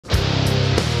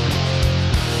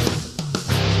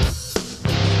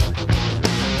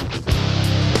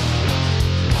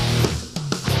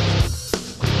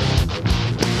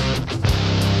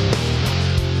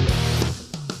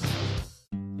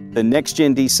The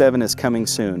next-gen D7 is coming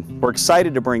soon. We're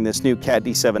excited to bring this new Cat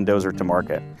D7 dozer to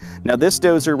market. Now this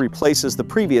dozer replaces the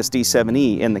previous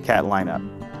D7e in the Cat lineup.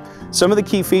 Some of the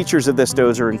key features of this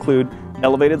dozer include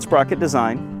elevated sprocket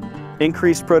design,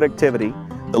 increased productivity,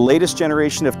 the latest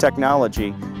generation of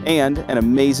technology, and an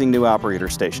amazing new operator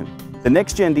station. The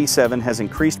next-gen D7 has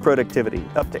increased productivity,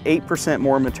 up to 8%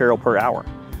 more material per hour.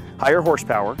 Higher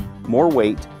horsepower, more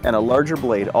weight, and a larger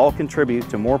blade all contribute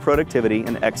to more productivity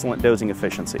and excellent dozing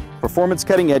efficiency. Performance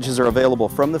cutting edges are available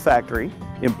from the factory,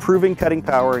 improving cutting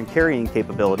power and carrying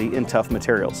capability in tough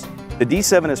materials. The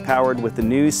D7 is powered with the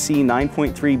new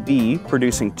C9.3B,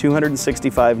 producing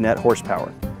 265 net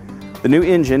horsepower. The new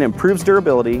engine improves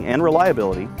durability and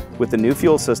reliability with the new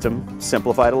fuel system,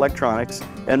 simplified electronics,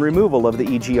 and removal of the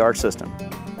EGR system.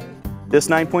 This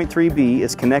 9.3B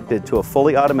is connected to a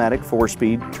fully automatic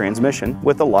 4-speed transmission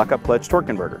with a lock-up clutch torque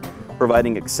converter,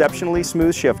 providing exceptionally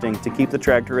smooth shifting to keep the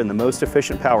tractor in the most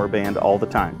efficient power band all the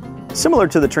time. Similar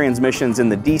to the transmissions in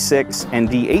the D6 and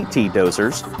D8T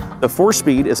dozers, the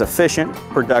 4-speed is efficient,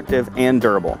 productive, and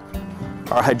durable.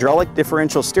 Our hydraulic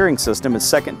differential steering system is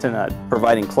second to none,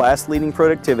 providing class-leading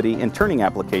productivity in turning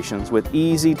applications with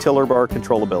easy tiller bar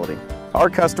controllability. Our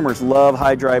customers love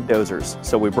high drive dozers,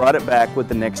 so we brought it back with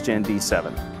the next-gen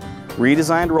D7.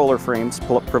 Redesigned roller frames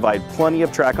provide plenty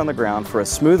of track on the ground for a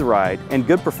smooth ride and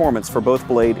good performance for both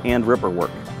blade and ripper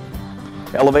work.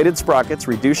 Elevated sprockets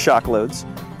reduce shock loads,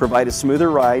 provide a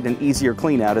smoother ride and easier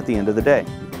clean out at the end of the day.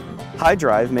 High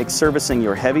drive makes servicing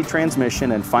your heavy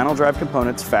transmission and final drive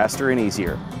components faster and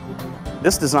easier.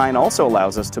 This design also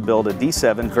allows us to build a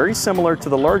D7 very similar to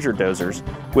the larger dozers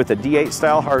with a D8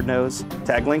 style hardnose,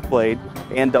 tag link blade,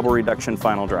 and double reduction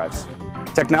final drives.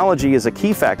 Technology is a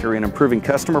key factor in improving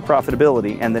customer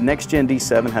profitability, and the next-gen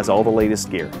D7 has all the latest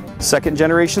gear. Second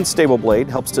generation stable blade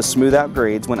helps to smooth out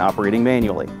grades when operating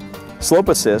manually. Slope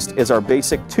Assist is our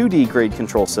basic 2D grade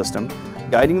control system,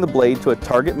 guiding the blade to a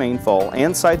target mainfall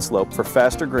and side slope for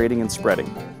faster grading and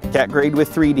spreading. Cat Grade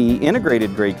with 3D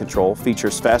integrated grade control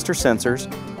features faster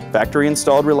sensors, factory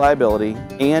installed reliability,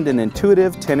 and an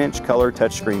intuitive 10-inch color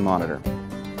touchscreen monitor.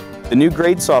 The new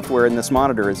grade software in this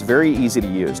monitor is very easy to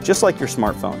use, just like your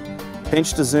smartphone.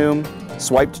 Pinch to zoom,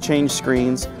 swipe to change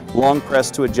screens, long press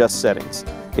to adjust settings.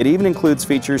 It even includes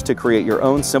features to create your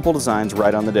own simple designs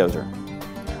right on the dozer.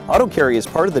 Auto carry is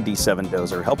part of the D7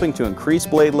 dozer, helping to increase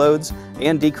blade loads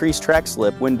and decrease track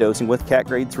slip when dozing with Cat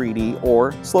Grade 3D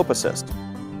or Slope Assist.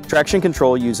 Traction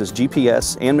control uses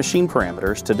GPS and machine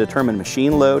parameters to determine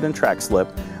machine load and track slip,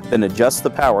 then adjusts the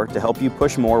power to help you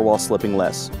push more while slipping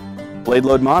less. Blade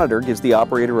Load Monitor gives the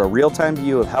operator a real-time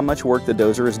view of how much work the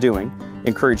dozer is doing,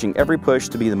 encouraging every push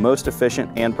to be the most efficient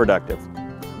and productive.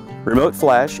 Remote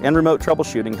flash and remote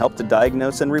troubleshooting help to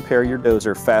diagnose and repair your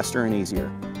dozer faster and easier.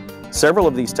 Several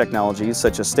of these technologies,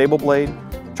 such as Stable Blade,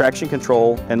 Traction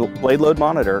Control, and Blade Load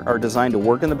Monitor, are designed to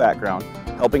work in the background,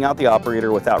 helping out the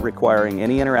operator without requiring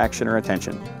any interaction or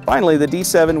attention. Finally, the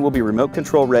D7 will be remote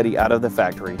control ready out of the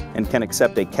factory and can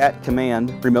accept a Cat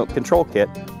Command remote control kit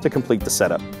to complete the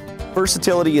setup.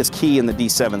 Versatility is key in the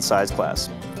D7 size class.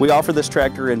 We offer this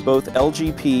tractor in both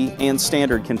LGP and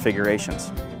standard configurations.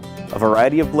 A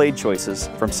variety of blade choices,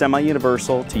 from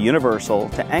semi-universal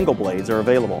to angle blades, are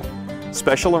available.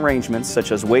 Special arrangements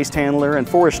such as waste handler and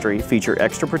forestry feature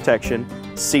extra protection,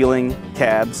 sealing,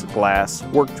 cabs, glass,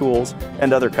 work tools,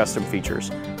 and other custom features,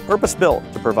 purpose-built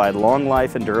to provide long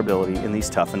life and durability in these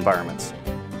tough environments.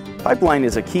 Pipeline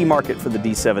is a key market for the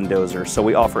D7 dozer, so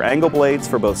we offer angle blades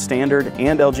for both standard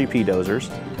and LGP dozers,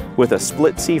 with a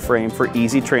split C-frame for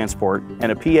easy transport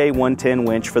and a PA 110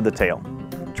 winch for the tail.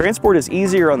 Transport is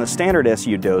easier on the standard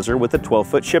SU dozer with a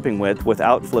 12-foot shipping width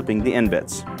without flipping the end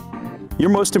bits. Your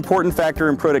most important factor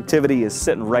in productivity is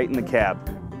sitting right in the cab.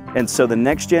 And so the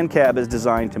next-gen cab is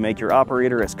designed to make your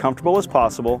operator as comfortable as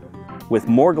possible with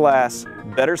more glass,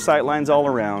 better sight lines all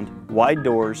around, wide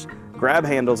doors, grab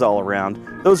handles all around.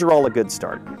 Those are all a good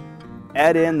start.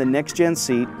 Add in the next-gen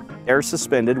seat, air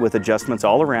suspended with adjustments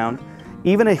all around,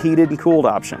 even a heated and cooled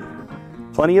option.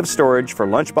 Plenty of storage for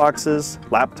lunch boxes,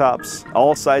 laptops,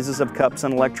 all sizes of cups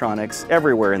and electronics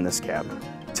everywhere in this cab.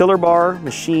 Tiller bar,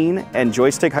 machine, and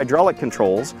joystick hydraulic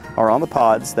controls are on the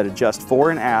pods that adjust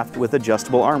fore and aft with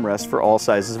adjustable armrests for all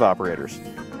sizes of operators.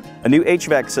 A new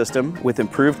HVAC system with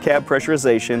improved cab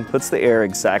pressurization puts the air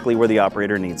exactly where the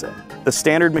operator needs it. The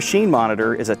standard machine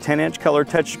monitor is a 10-inch color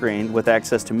touchscreen with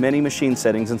access to many machine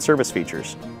settings and service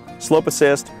features. Slope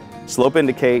Assist, Slope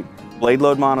Indicate, Blade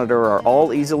Load Monitor are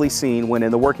all easily seen when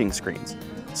in the working screens.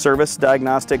 Service,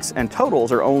 diagnostics, and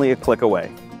totals are only a click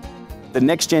away. The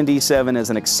next-gen D7 is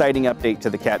an exciting update to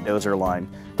the Cat dozer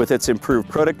line with its improved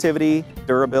productivity,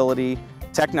 durability,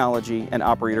 technology, and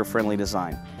operator-friendly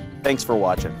design. Thanks for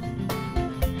watching.